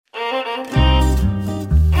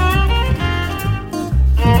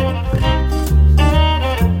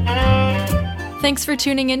Thanks for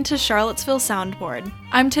tuning in to Charlottesville Soundboard.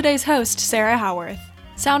 I'm today's host, Sarah Howarth.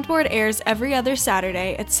 Soundboard airs every other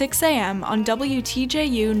Saturday at 6 a.m. on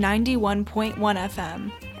WTJU 91.1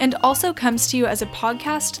 FM, and also comes to you as a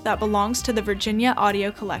podcast that belongs to the Virginia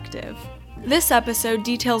Audio Collective. This episode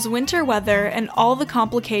details winter weather and all the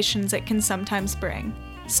complications it can sometimes bring.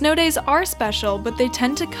 Snow days are special, but they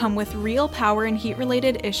tend to come with real power and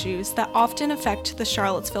heat-related issues that often affect the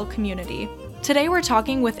Charlottesville community. Today we're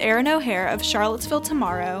talking with Erin O'Hare of Charlottesville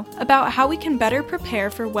Tomorrow about how we can better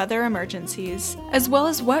prepare for weather emergencies, as well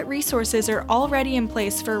as what resources are already in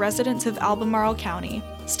place for residents of Albemarle County.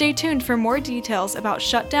 Stay tuned for more details about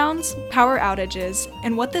shutdowns, power outages,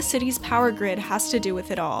 and what the city's power grid has to do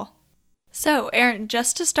with it all. So, Erin,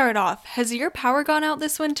 just to start off, has your power gone out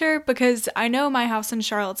this winter? Because I know my house in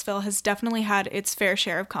Charlottesville has definitely had its fair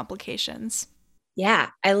share of complications. Yeah,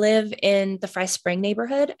 I live in the Fry Spring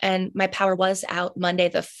neighborhood, and my power was out Monday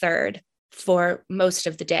the 3rd for most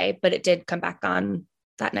of the day, but it did come back on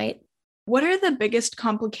that night. What are the biggest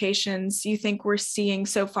complications you think we're seeing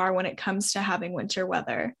so far when it comes to having winter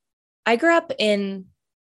weather? I grew up in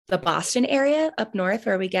the Boston area up north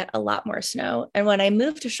where we get a lot more snow. And when I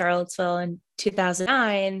moved to Charlottesville in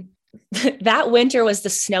 2009, that winter was the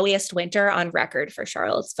snowiest winter on record for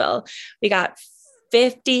Charlottesville. We got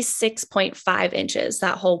 56.5 inches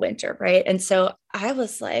that whole winter, right? And so I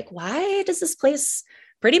was like, why does this place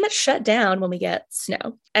pretty much shut down when we get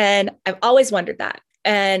snow? And I've always wondered that.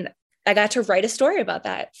 And I got to write a story about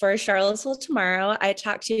that for Charlottesville Tomorrow. I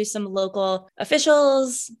talked to some local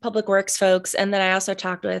officials, public works folks, and then I also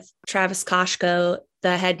talked with Travis Koshko,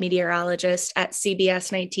 the head meteorologist at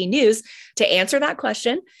CBS 19 News, to answer that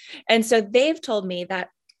question. And so they've told me that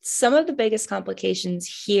some of the biggest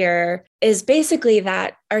complications here is basically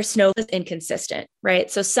that our snow is inconsistent, right?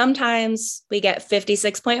 So sometimes we get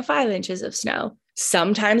 56.5 inches of snow.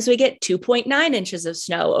 Sometimes we get 2.9 inches of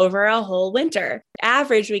snow over a whole winter.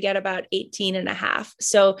 Average, we get about 18 and a half.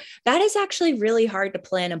 So that is actually really hard to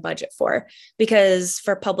plan and budget for, because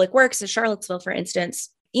for public works in Charlottesville, for instance,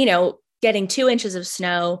 getting 2 inches of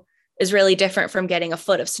snow is really different from getting a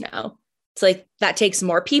foot of snow. It's like that takes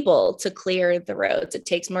more people to clear the roads. It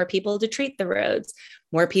takes more people to treat the roads,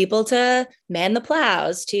 more people to man the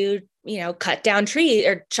plows, to, cut down trees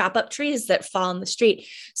or chop up trees that fall in the street.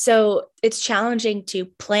 So it's challenging to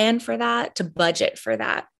plan for that, to budget for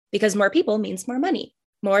that, because more people means more money.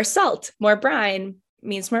 More salt, more brine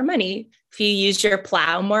means more money. If you use your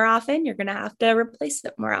plow more often, you're going to have to replace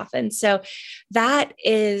it more often. So that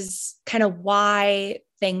is kind of why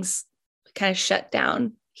things kind of shut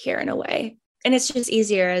down here in a way. And it's just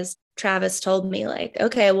easier, as Travis told me, like,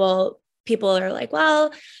 okay, well, people are like,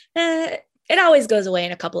 well, it always goes away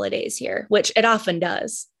in a couple of days here, which it often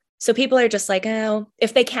does. So people are just like, oh,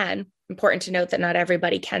 if they can. Important to note that not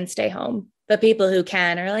everybody can stay home, but people who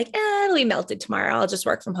can are like, it'll be melted tomorrow. I'll just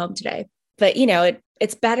work from home today. But,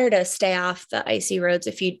 it's better to stay off the icy roads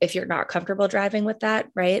if you're not comfortable driving with that,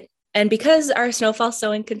 right? And because our snowfall's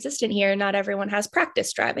so inconsistent here, not everyone has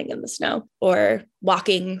practice driving in the snow or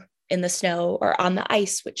walking in the snow or on the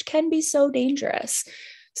ice, which can be so dangerous.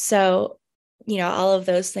 So, all of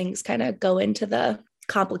those things kind of go into the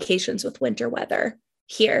complications with winter weather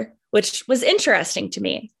here, which was interesting to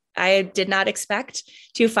me. I did not expect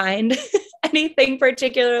to find anything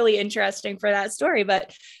particularly interesting for that story,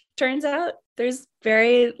 but turns out there's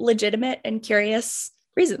very legitimate and curious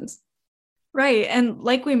reasons. Right. And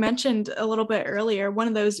like we mentioned a little bit earlier, one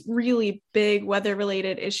of those really big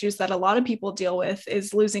weather-related issues that a lot of people deal with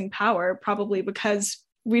is losing power, probably because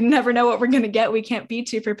we never know what we're going to get. We can't be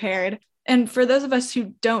too prepared. And for those of us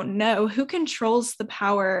who don't know, who controls the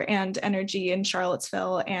power and energy in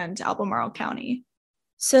Charlottesville and Albemarle County?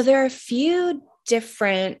 So there are a few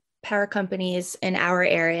different power companies in our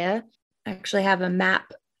area. I actually have a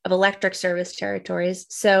map of electric service territories.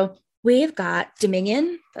 So we've got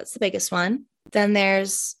Dominion, that's the biggest one. Then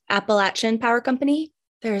there's Appalachian Power Company.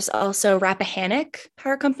 There's also Rappahannock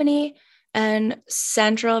Power Company and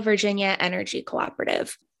Central Virginia Energy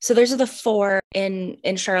Cooperative. So those are the four in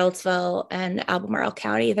Charlottesville and Albemarle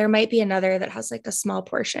County. There might be another that has like a small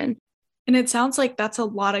portion. And it sounds like that's a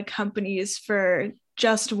lot of companies for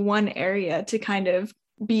just one area to kind of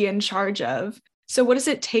be in charge of. So what does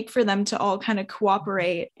it take for them to all kind of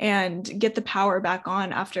cooperate and get the power back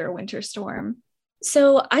on after a winter storm?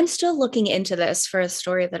 So I'm still looking into this for a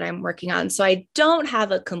story that I'm working on. So I don't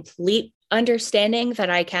have a complete understanding that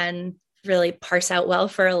I can really parse out well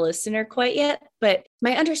for a listener quite yet. But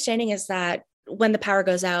my understanding is that when the power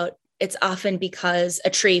goes out, it's often because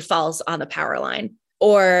a tree falls on the power line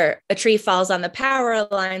or a tree falls on the power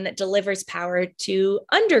line that delivers power to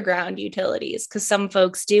underground utilities, because some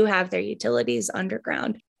folks do have their utilities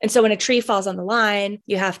underground. And so when a tree falls on the line,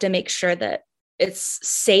 you have to make sure that it's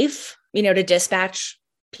safe, to dispatch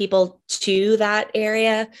people to that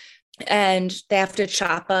area. And they have to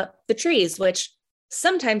chop up the trees, which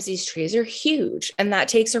sometimes these trees are huge, and that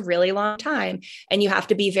takes a really long time. And you have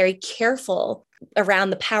to be very careful around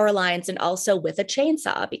the power lines and also with a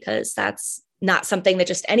chainsaw, because that's not something that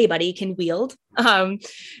just anybody can wield.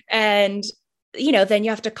 And then you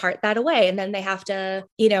have to cart that away, and then they have to,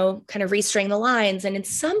 kind of restring the lines. And in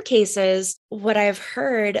some cases, what I've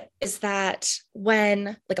heard is that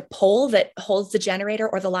when like a pole that holds the generator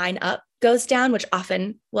or the line up goes down, which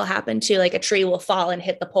often will happen too, like a tree will fall and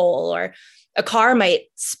hit the pole, or a car might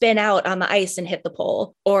spin out on the ice and hit the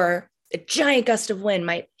pole, or a giant gust of wind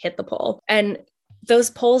might hit the pole. And those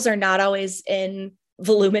poles are not always in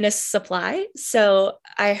voluminous supply. So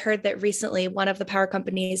I heard that recently one of the power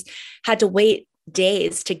companies had to wait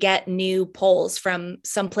days to get new poles from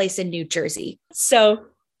someplace in New Jersey. So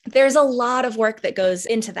there's a lot of work that goes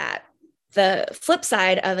into that. The flip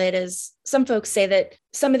side of it is some folks say that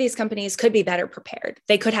some of these companies could be better prepared.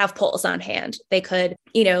 They could have poles on hand. They could,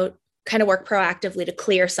 kind of work proactively to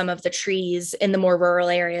clear some of the trees in the more rural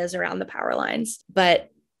areas around the power lines. But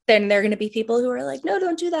then there are going to be people who are like, no,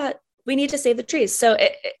 don't do that. We need to save the trees. So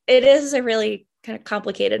it is a really kind of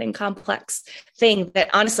complicated and complex thing that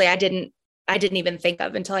honestly, I didn't even think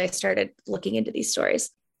of until I started looking into these stories.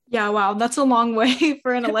 Yeah, wow. That's a long way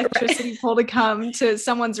for an electricity pole to come to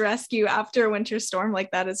someone's rescue after a winter storm like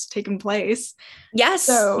that has taken place. Yes,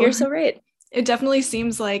 you're so right. It definitely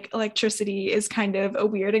seems like electricity is kind of a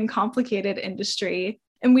weird and complicated industry,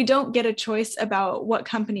 and we don't get a choice about what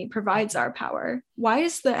company provides our power. Why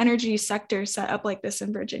is the energy sector set up like this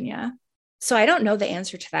in Virginia? So I don't know the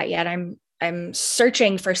answer to that yet. I'm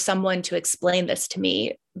searching for someone to explain this to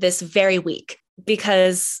me this very week,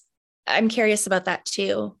 because I'm curious about that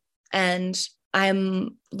too. And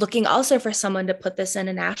I'm looking also for someone to put this in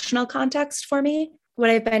a national context for me. What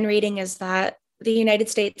I've been reading is that the United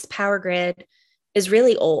States power grid is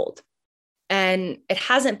really old, and it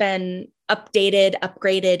hasn't been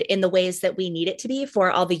upgraded in the ways that we need it to be for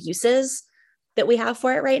all the uses that we have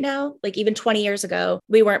for it right now. Like even 20 years ago,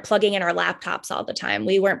 we weren't plugging in our laptops all the time.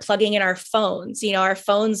 We weren't plugging in our phones. Our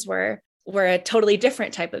phones were a totally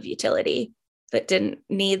different type of utility that didn't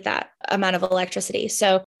need that amount of electricity.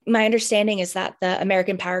 So my understanding is that the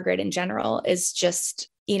American power grid in general is just,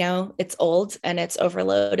 it's old and it's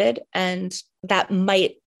overloaded, and that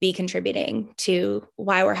might be contributing to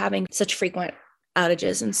why we're having such frequent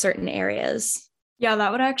outages in certain areas. Yeah, that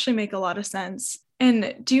would actually make a lot of sense.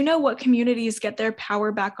 And do you know what communities get their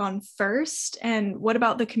power back on first? And what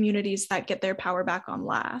about the communities that get their power back on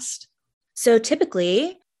last? So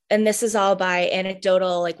typically, and this is all by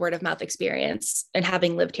anecdotal, like word of mouth experience and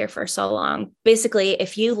having lived here for so long. Basically,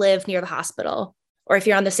 if you live near the hospital, or if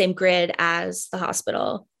you're on the same grid as the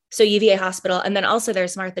hospital, so UVA Hospital, and then also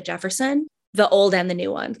there's Martha Jefferson, the old and the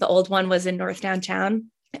new one. The old one was in North Downtown,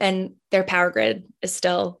 and their power grid is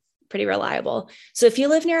still pretty reliable. So if you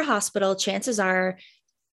live near a hospital, chances are,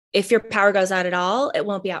 if your power goes out at all, it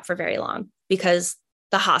won't be out for very long, because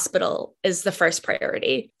the hospital is the first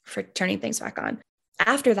priority for turning things back on.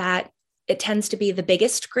 After that, it tends to be the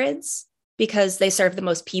biggest grids because they serve the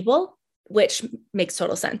most people, which makes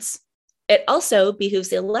total sense. It also behooves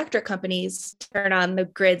the electric companies to turn on the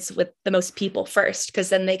grids with the most people first, because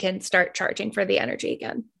then they can start charging for the energy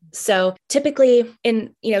again. So typically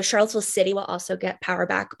in, Charlottesville City will also get power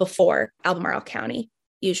back before Albemarle County,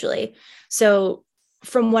 usually. So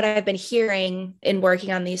from what I've been hearing in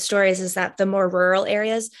working on these stories is that the more rural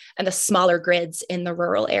areas and the smaller grids in the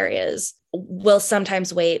rural areas will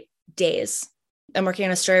sometimes wait days. I'm working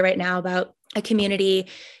on a story right now about a community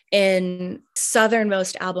in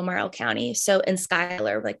southernmost Albemarle County. So in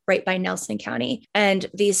Schuyler, like right by Nelson County. And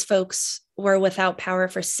these folks were without power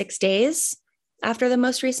for 6 days after the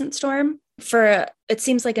most recent storm for, it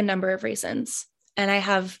seems like a number of reasons. And I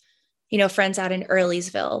have, friends out in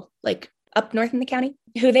Earlysville, like up north in the county,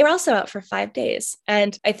 who they were also out for 5 days.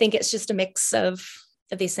 And I think it's just a mix of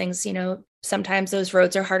these things. Sometimes those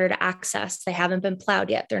roads are harder to access. They haven't been plowed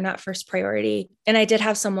yet. They're not first priority. And I did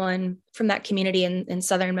have someone from that community in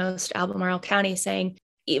southernmost Albemarle County saying,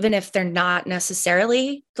 even if they're not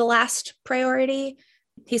necessarily the last priority,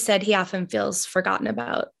 he said he often feels forgotten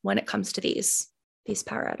about when it comes to these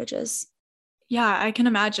power outages. Yeah, I can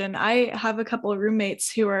imagine. I have a couple of roommates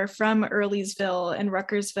who are from Earlysville and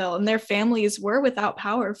Ruckersville, and their families were without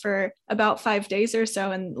power for about 5 days or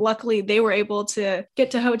so. And luckily, they were able to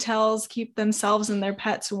get to hotels, keep themselves and their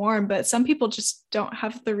pets warm. But some people just don't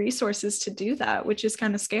have the resources to do that, which is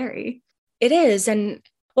kind of scary. It is. And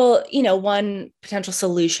well, one potential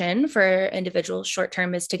solution for individuals short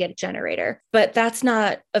term is to get a generator, but that's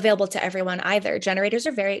not available to everyone either. Generators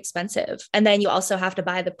are very expensive. And then you also have to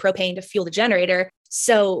buy the propane to fuel the generator.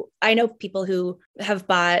 So I know people who have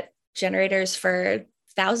bought generators for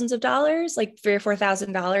thousands of dollars, like $3,000 or $4,000,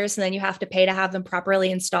 and then you have to pay to have them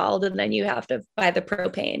properly installed. And then you have to buy the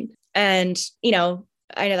propane. And,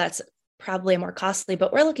 I know that's probably more costly,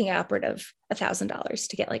 but we're looking at upward of $1,000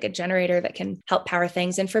 to get like a generator that can help power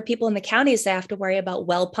things. And for people in the counties, they have to worry about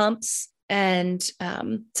well pumps and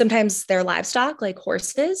sometimes their livestock, like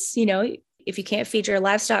horses, if you can't feed your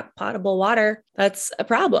livestock potable water, that's a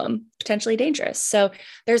problem, potentially dangerous. So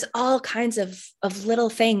there's all kinds of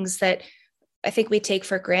little things that I think we take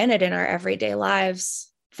for granted in our everyday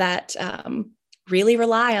lives that really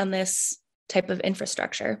rely on this type of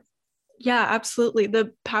infrastructure. Yeah, absolutely.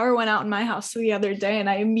 The power went out in my house the other day, and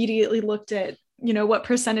I immediately looked at, what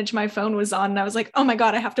percentage my phone was on. And I was like, oh my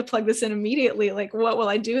God, I have to plug this in immediately. Like, what will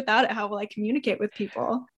I do without it? How will I communicate with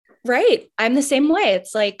people? Right. I'm the same way.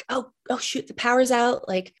 It's like, oh, shoot, the power's out.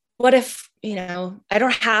 Like, what if, I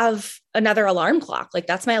don't have another alarm clock? Like,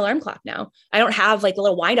 that's my alarm clock now. I don't have like a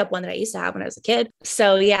little wind up one that I used to have when I was a kid.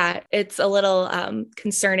 So yeah, it's a little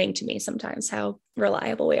concerning to me sometimes how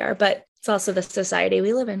reliable we are, but it's also the society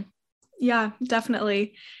we live in. Yeah,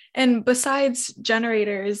 definitely. And besides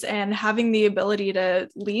generators and having the ability to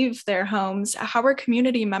leave their homes, how are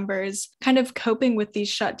community members kind of coping with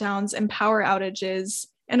these shutdowns and power outages?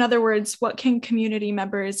 In other words, what can community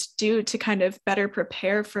members do to kind of better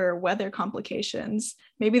prepare for weather complications?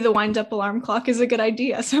 Maybe the wind up alarm clock is a good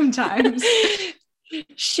idea sometimes.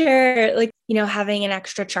 Sure. Like, having an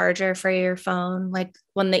extra charger for your phone, like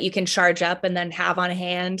one that you can charge up and then have on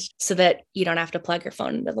hand so that you don't have to plug your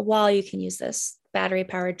phone into the wall. You can use this battery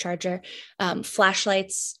powered charger,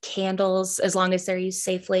 flashlights, candles, as long as they're used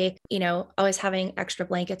safely, always having extra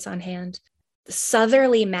blankets on hand. The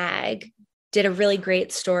Southerly Mag did a really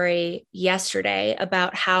great story yesterday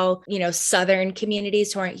about how, Southern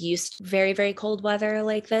communities who aren't used to very, very cold weather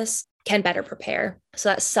like this can better prepare. So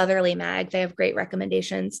that's Southerly Mag. They have great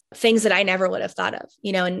recommendations, things that I never would have thought of,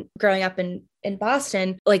 and growing up in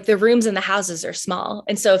Boston, like the rooms in the houses are small.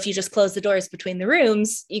 And so if you just close the doors between the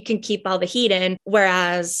rooms, you can keep all the heat in.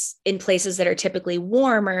 Whereas in places that are typically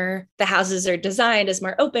warmer, the houses are designed as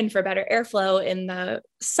more open for better airflow in the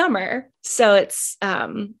summer. So it's,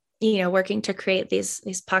 working to create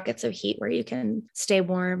these pockets of heat where you can stay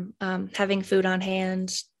warm, having food on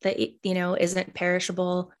hand that, isn't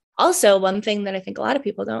perishable. Also, one thing that I think a lot of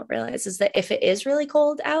people don't realize is that if it is really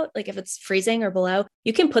cold out, like if it's freezing or below,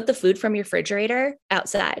 you can put the food from your refrigerator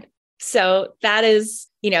outside. So that is,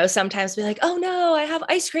 sometimes be like, oh no, I have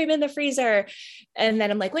ice cream in the freezer. And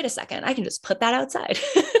then I'm like, wait a second, I can just put that outside,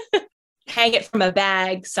 hang it from a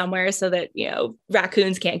bag somewhere so that,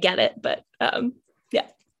 raccoons can't get it. But yeah.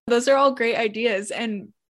 Those are all great ideas. And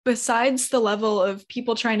besides the level of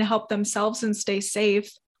people trying to help themselves and stay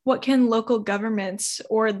safe, what can local governments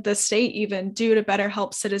or the state even do to better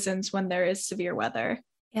help citizens when there is severe weather?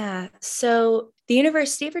 Yeah. So the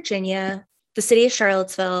University of Virginia, the city of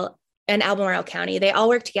Charlottesville, and Albemarle County, they all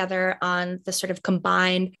work together on the sort of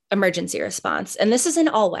combined emergency response. And this is in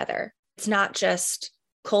all weather. It's not just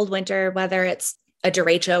cold winter, whether it's a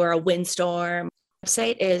derecho or a windstorm. The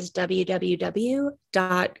website is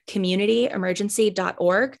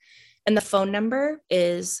www.communityemergency.org. And the phone number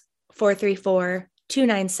is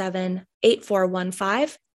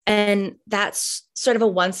 434-297-8415. And that's sort of a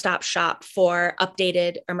one-stop shop for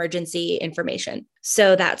updated emergency information.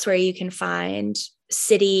 So that's where you can find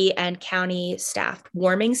city and county staffed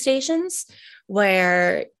warming stations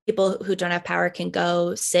where people who don't have power can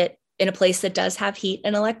go sit in a place that does have heat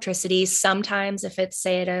and electricity. Sometimes if it's,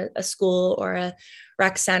 say, at a school or a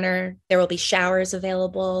rec center, there will be showers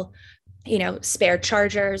available, spare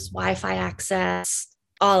chargers, Wi-Fi access,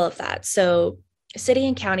 all of that. So city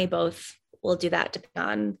and county both will do that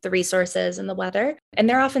depending on the resources and the weather. And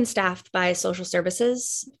they're often staffed by social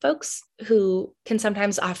services folks who can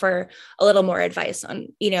sometimes offer a little more advice on,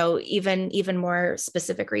 even more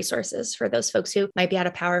specific resources for those folks who might be out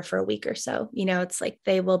of power for a week or so. It's like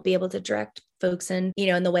they will be able to direct folks in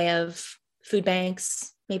the way of food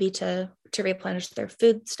banks, maybe to replenish their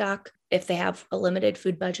food stock if they have a limited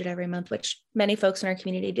food budget every month, which many folks in our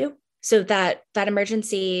community do. So that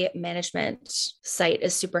emergency management site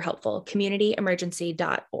is super helpful,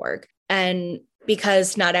 communityemergency.org. And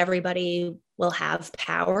because not everybody will have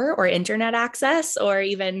power or internet access or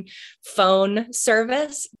even phone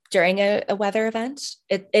service during a weather event,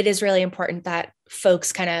 it is really important that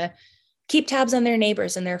folks kind of keep tabs on their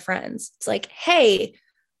neighbors and their friends. It's like, hey,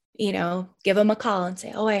 give them a call and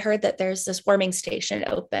say, oh, I heard that there's this warming station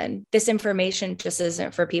open. This information just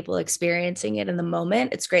isn't for people experiencing it in the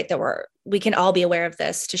moment. It's great that we can all be aware of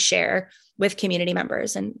this to share with community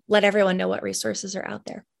members and let everyone know what resources are out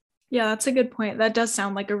there. Yeah, that's a good point. That does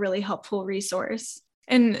sound like a really helpful resource.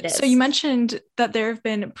 And so you mentioned that there have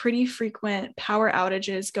been pretty frequent power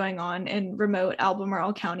outages going on in remote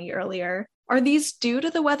Albemarle County earlier. Are these due to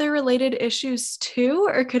the weather-related issues too,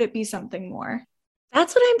 or could it be something more?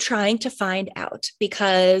 That's what I'm trying to find out,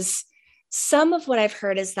 because some of what I've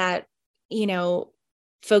heard is that,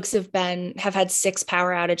 folks have had 6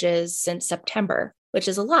 power outages since September, which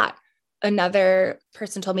is a lot. Another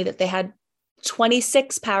person told me that they had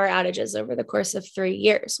 26 power outages over the course of 3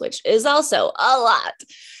 years, which is also a lot.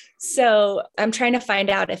 So I'm trying to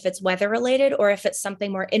find out if it's weather related or if it's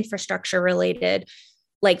something more infrastructure related,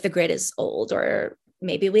 like the grid is old, or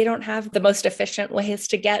maybe we don't have the most efficient ways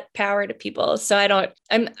to get power to people. So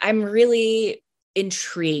I'm really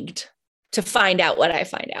intrigued to find out what I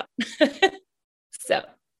find out. So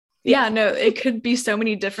yeah, no, it could be so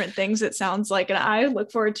many different things, it sounds like, and I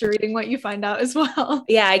look forward to reading what you find out as well.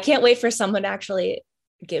 Yeah, I can't wait for someone to actually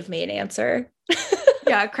give me an answer.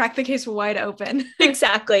 Yeah, crack the case wide open.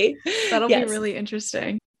 Exactly. That'll be really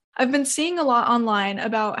interesting. I've been seeing a lot online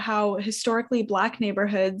about how historically Black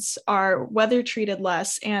neighborhoods are weather treated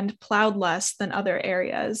less and plowed less than other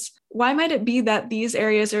areas. Why might it be that these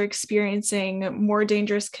areas are experiencing more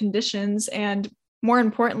dangerous conditions? And more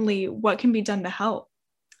importantly, what can be done to help?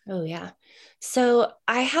 Oh, yeah. So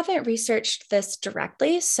I haven't researched this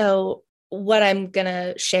directly. So what I'm going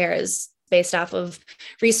to share is based off of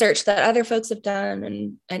research that other folks have done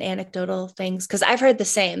and anecdotal things, because I've heard the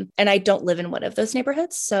same, and I don't live in one of those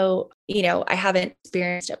neighborhoods. So, I haven't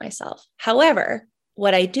experienced it myself. However,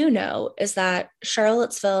 what I do know is that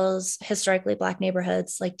Charlottesville's historically Black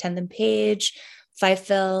neighborhoods like 10th and Page,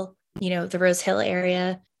 Fifeville, the Rose Hill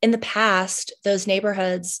area, in the past, those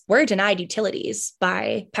neighborhoods were denied utilities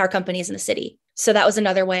by power companies in the city. So that was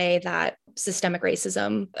another way that systemic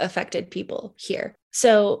racism affected people here.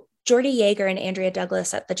 So Jordy Yeager and Andrea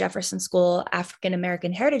Douglas at the Jefferson School African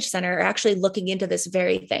American Heritage Center are actually looking into this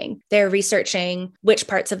very thing. They're researching which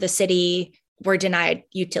parts of the city were denied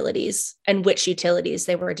utilities and which utilities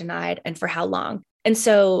they were denied and for how long. And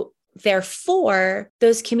so therefore,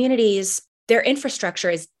 those communities, their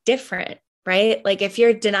infrastructure is different, right? Like if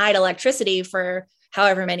you're denied electricity for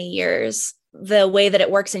however many years, the way that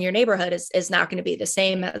it works in your neighborhood is not going to be the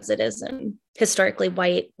same as it is in historically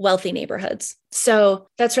white, wealthy neighborhoods. So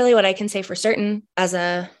that's really what I can say for certain as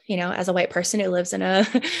a white person who lives in a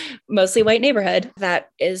mostly white neighborhood. That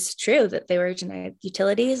is true, that they were denied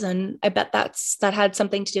utilities. And I bet that had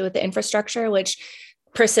something to do with the infrastructure, which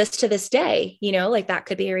persists to this day. Like that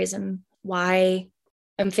could be a reason why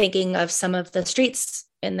I'm thinking of some of the streets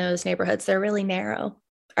in those neighborhoods. They're really narrow.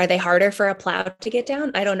 Are they harder for a plow to get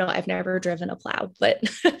down? I don't know. I've never driven a plow, but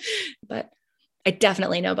I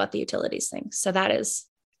definitely know about the utilities thing. So that is,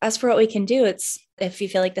 as for what we can do, it's if you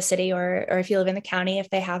feel like the city or if you live in the county, if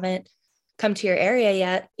they haven't come to your area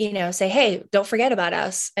yet, say, hey, don't forget about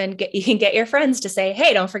us. And you can get your friends to say,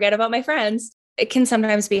 hey, don't forget about my friends. It can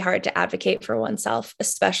sometimes be hard to advocate for oneself,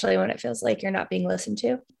 especially when it feels like you're not being listened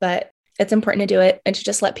to. But it's important to do it and to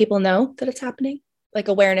just let people know that it's happening. Like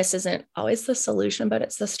awareness isn't always the solution, but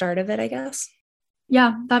it's the start of it, I guess.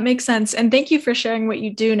 Yeah, that makes sense. And thank you for sharing what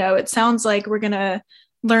you do know. It sounds like we're going to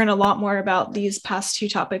learn a lot more about these past 2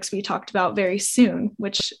 topics we talked about very soon,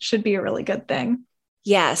 which should be a really good thing.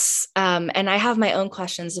 Yes. And I have my own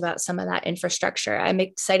questions about some of that infrastructure. I'm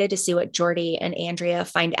excited to see what Jordy and Andrea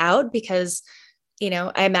find out because,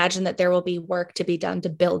 I imagine that there will be work to be done to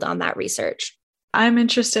build on that research. I'm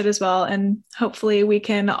interested as well. And hopefully we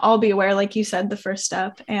can all be aware, like you said, the first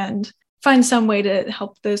step, and find some way to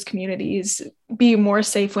help those communities be more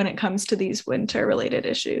safe when it comes to these winter related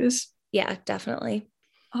issues. Yeah, definitely.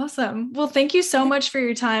 Awesome. Well, thank you so much for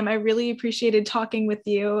your time. I really appreciated talking with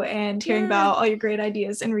you and hearing about all your great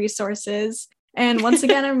ideas and resources. And once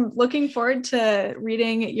again, I'm looking forward to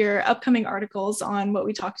reading your upcoming articles on what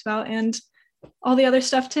we talked about and all the other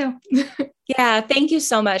stuff too. Yeah, thank you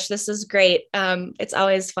so much. This is great. It's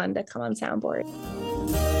always fun to come on Soundboard.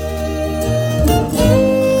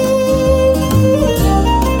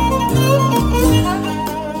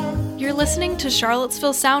 You're listening to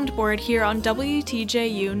Charlottesville Soundboard here on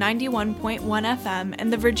WTJU 91.1 FM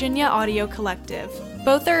and the Virginia Audio Collective.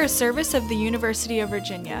 Both are a service of the University of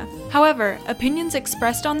Virginia. However, opinions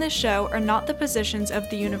expressed on this show are not the positions of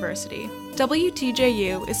the university.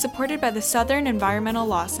 WTJU is supported by the Southern Environmental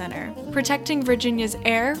Law Center, protecting Virginia's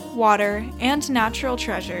air, water, and natural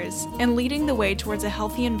treasures, and leading the way towards a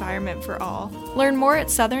healthy environment for all. Learn more at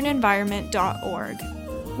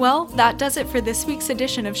southernenvironment.org. Well, that does it for this week's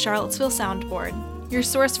edition of Charlottesville Soundboard, your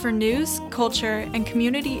source for news, culture, and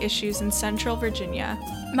community issues in Central Virginia.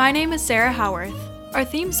 My name is Sarah Howarth. Our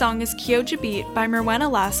theme song is Kyoja Beat by Merwena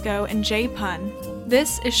Lasco and Jay Pun.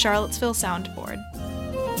 This is Charlottesville Soundboard.